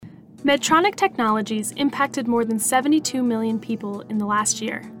Medtronic technologies impacted more than 72 million people in the last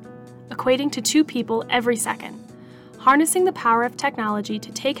year, equating to 2 people every second. Harnessing the power of technology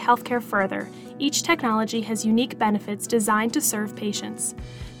to take healthcare further, each technology has unique benefits designed to serve patients.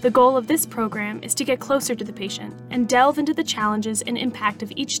 The goal of this program is to get closer to the patient and delve into the challenges and impact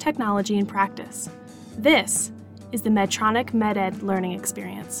of each technology in practice. This is the Medtronic MedEd learning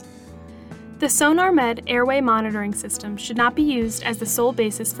experience. The Sonar Med airway monitoring system should not be used as the sole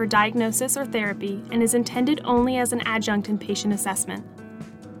basis for diagnosis or therapy and is intended only as an adjunct in patient assessment.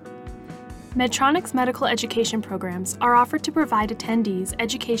 Medtronic's medical education programs are offered to provide attendees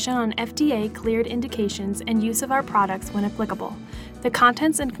education on FDA-cleared indications and use of our products when applicable. The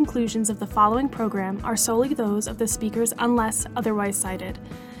contents and conclusions of the following program are solely those of the speakers unless otherwise cited.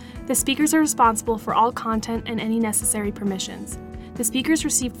 The speakers are responsible for all content and any necessary permissions. The speakers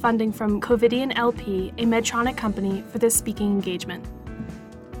received funding from Covidian LP, a Medtronic company, for this speaking engagement.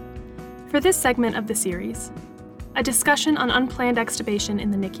 For this segment of the series, a discussion on unplanned extubation in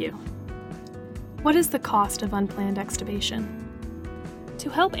the NICU. What is the cost of unplanned extubation? To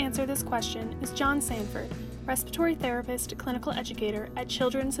help answer this question is John Sanford, Respiratory Therapist Clinical Educator at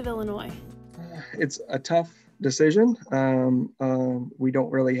Children's of Illinois. It's a tough decision. We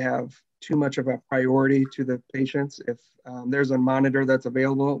don't really have too much of a priority to the patients. If there's a monitor that's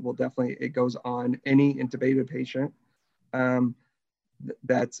available, it goes on any intubated patient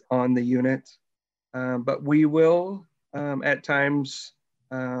that's on the unit. But we will, at times,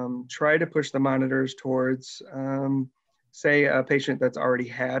 try to push the monitors towards, say, a patient that's already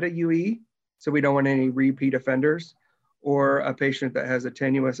had a UE, so we don't want any repeat offenders, or a patient that has a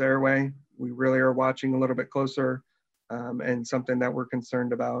tenuous airway. We really are watching a little bit closer and something that we're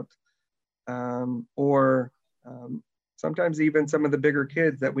concerned about. Sometimes even some of the bigger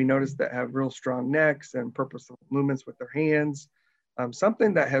kids that we notice that have real strong necks and purposeful movements with their hands,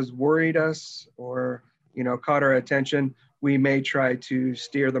 something that has worried us or caught our attention, we may try to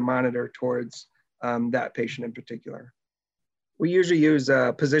steer the monitor towards that patient in particular. We usually use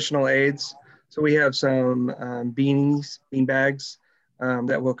positional aids. So we have some bean bags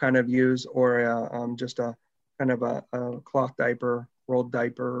that we'll kind of use, or just a kind of a cloth diaper, rolled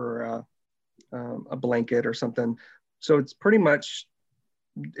diaper, or a blanket or something. So it's pretty much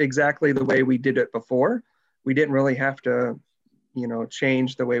exactly the way we did it before. We didn't really have to,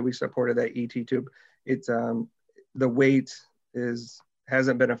 change the way we supported that ET tube. It's the weight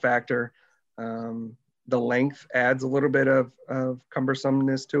hasn't been a factor. The length adds a little bit of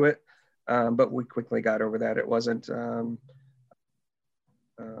cumbersomeness to it, but we quickly got over that. It wasn't a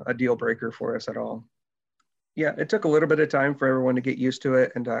deal breaker for us at all. Yeah, it took a little bit of time for everyone to get used to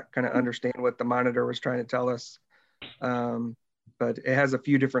it and to kind of understand what the monitor was trying to tell us. But it has a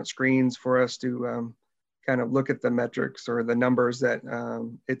few different screens for us to kind of look at the metrics or the numbers that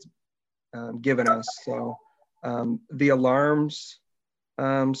it's given us. So the alarms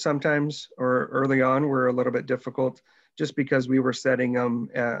sometimes or early on were a little bit difficult just because we were setting them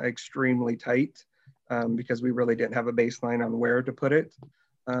extremely tight because we really didn't have a baseline on where to put it.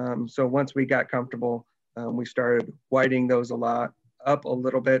 So once we got comfortable, we started widening those up a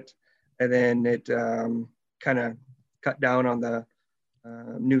little bit, and then it kind of cut down on the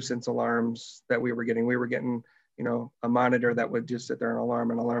nuisance alarms that we were getting. We were getting, a monitor that would just sit there and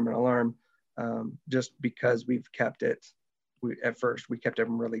alarm, just because we've kept it. At first, we kept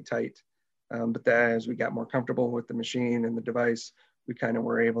them really tight. But then as we got more comfortable with the machine and the device, we kind of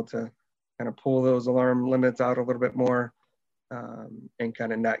were able to kind of pull those alarm limits out a little bit more and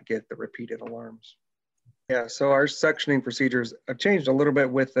kind of not get the repeated alarms. Yeah, so our suctioning procedures have changed a little bit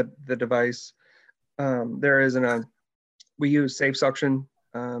with the device. We use safe suction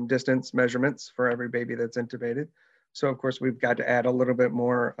distance measurements for every baby that's intubated. So of course we've got to add a little bit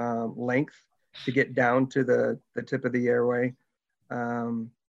more length to get down to the tip of the airway.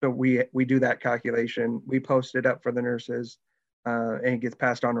 So we do that calculation. We post it up for the nurses and it gets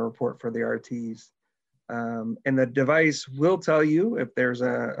passed on a report for the RTs. And the device will tell you if there's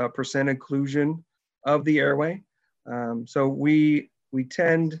a percent occlusion of the airway. So we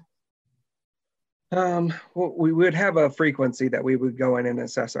tend, we would have a frequency that we would go in and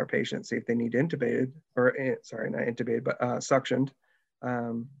assess our patients, see if they need intubated, or sorry, not intubated, but suctioned.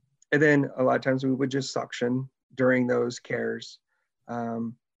 And then a lot of times we would just suction during those cares.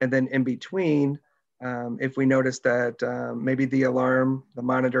 And then in between, if we notice that maybe the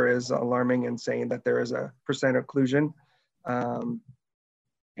monitor is alarming and saying that there is a percent occlusion,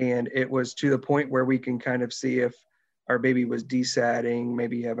 and it was to the point where we can kind of see if our baby was desatting,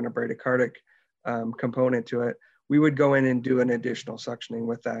 maybe having a bradycardic component to it, we would go in and do an additional suctioning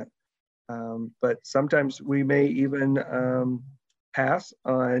with that. But sometimes we may even pass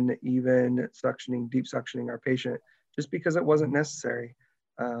on even deep suctioning our patient, just because it wasn't necessary.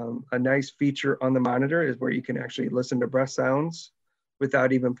 A nice feature on the monitor is where you can actually listen to breath sounds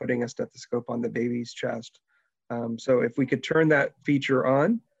without even putting a stethoscope on the baby's chest. So if we could turn that feature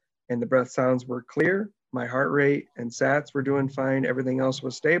on and the breath sounds were clear, my heart rate and SATs were doing fine, everything else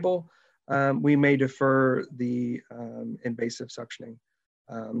was stable, we may defer the invasive suctioning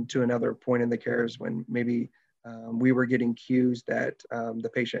to another point in the cares when maybe we were getting cues that the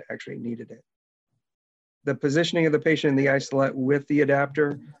patient actually needed it. The positioning of the patient in the isolette with the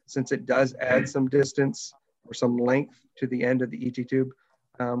adapter, since it does add some distance or some length to the end of the ET tube,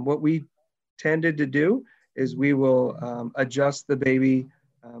 what we tended to do is we will adjust the baby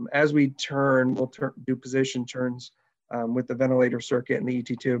as we turn. We'll do position turns with the ventilator circuit and the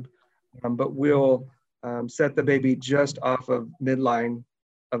ET tube, but we'll set the baby just off of midline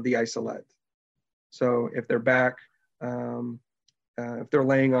of the isolette. So if they're back, if they're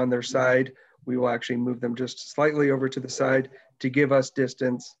laying on their side, we will actually move them just slightly over to the side to give us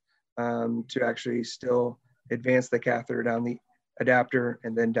distance to actually still advance the catheter down the adapter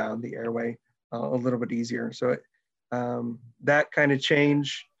and then down the airway a little bit easier. So that kind of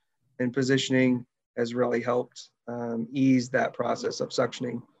change in positioning has really helped ease that process of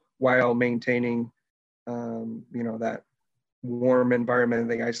suctioning while maintaining, that warm environment in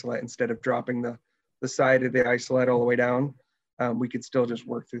the isolette. Instead of dropping the side of the isolette all the way down, we could still just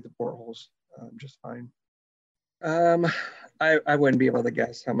work through the portholes just fine. I wouldn't be able to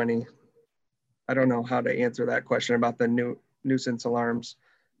guess how many. I don't know how to answer that question about the nuisance alarms.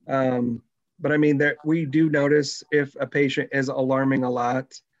 But I mean, we do notice if a patient is alarming a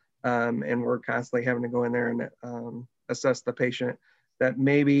lot, and we're constantly having to go in there and assess the patient, that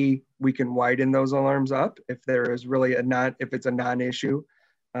maybe we can widen those alarms up if there is really if it's a non-issue.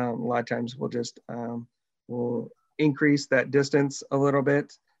 A lot of times we'll just we'll increase that distance a little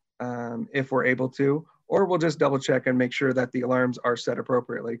bit if we're able to, or we'll just double check and make sure that the alarms are set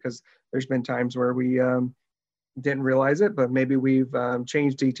appropriately, because there's been times where we didn't realize it, but maybe we've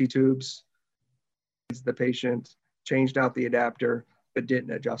changed ET tubes, the patient changed out the adapter, but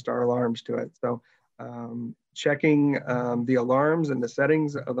didn't adjust our alarms to it. So checking the alarms and the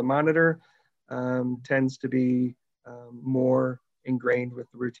settings of the monitor tends to be more ingrained with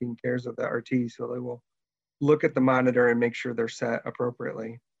the routine cares of the RT. So they will look at the monitor and make sure they're set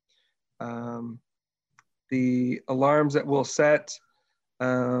appropriately. The alarms that we'll set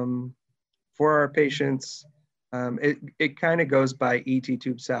for our patients, it kind of goes by ET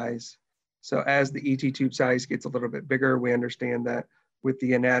tube size. So as the ET tube size gets a little bit bigger, we understand that with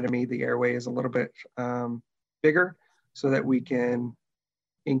the anatomy, the airway is a little bit bigger, so that we can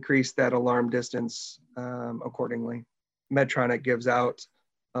increase that alarm distance accordingly. Medtronic gives out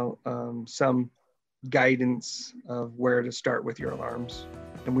some guidance of where to start with your alarms,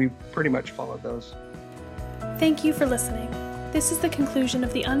 and we pretty much followed those. Thank you for listening. This is the conclusion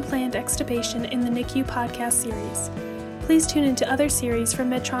of the Unplanned Extubation in the NICU podcast series. Please tune into other series from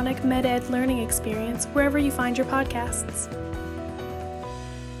Medtronic MedEd Learning Experience wherever you find your podcasts.